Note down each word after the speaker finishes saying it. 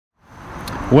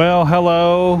Well,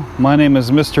 hello, my name is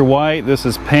Mr. White. This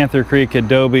is Panther Creek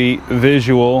Adobe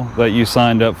Visual that you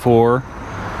signed up for.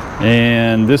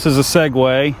 And this is a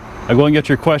segue. I'll go and get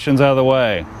your questions out of the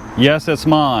way. Yes, it's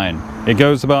mine. It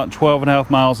goes about 12.5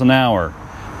 miles an hour.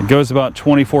 It goes about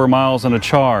 24 miles in a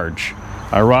charge.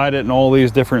 I ride it in all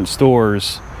these different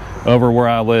stores over where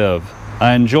I live.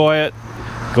 I enjoy it.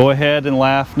 Go ahead and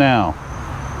laugh now.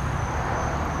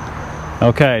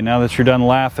 Okay, now that you're done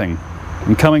laughing,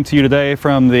 I'm coming to you today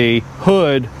from the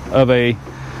hood of a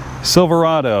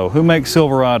Silverado. Who makes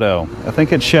Silverado? I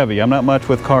think it's Chevy. I'm not much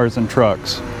with cars and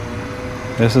trucks.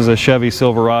 This is a Chevy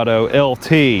Silverado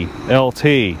LT.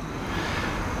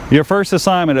 Your first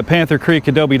assignment at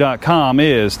PantherCreekAdobe.com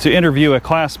is to interview a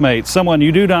classmate, someone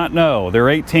you do not know. There are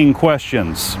 18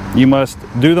 questions. You must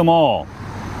do them all.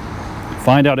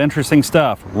 Find out interesting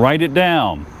stuff. Write it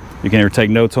down. You can either take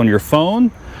notes on your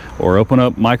phone or open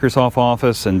up Microsoft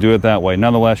Office and do it that way.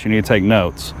 Nonetheless, you need to take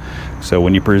notes. So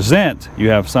when you present, you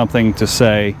have something to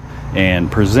say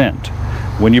and present.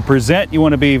 When you present, you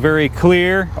want to be very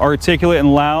clear, articulate,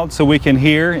 and loud so we can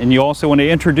hear, and you also want to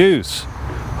introduce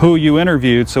who you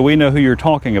interviewed so we know who you're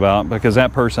talking about, because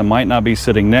that person might not be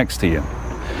sitting next to you.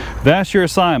 That's your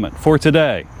assignment for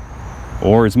today,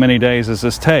 or as many days as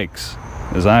this takes,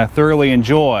 as I thoroughly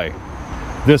enjoy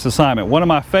this assignment. One of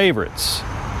my favorites.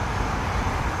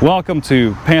 Welcome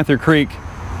to Panther Creek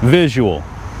Visual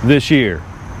this year.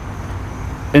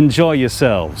 Enjoy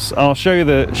yourselves. I'll show you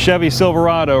the Chevy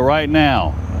Silverado right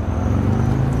now.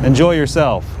 Enjoy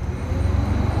yourself.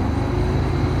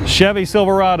 Chevy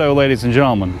Silverado, ladies and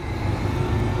gentlemen.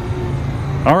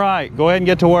 All right, go ahead and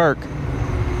get to work.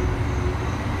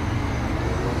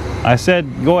 I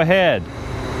said go ahead.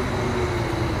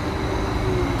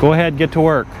 Go ahead, get to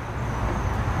work.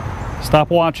 Stop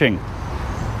watching.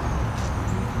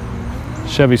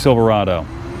 Chevy Silverado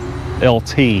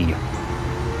LT.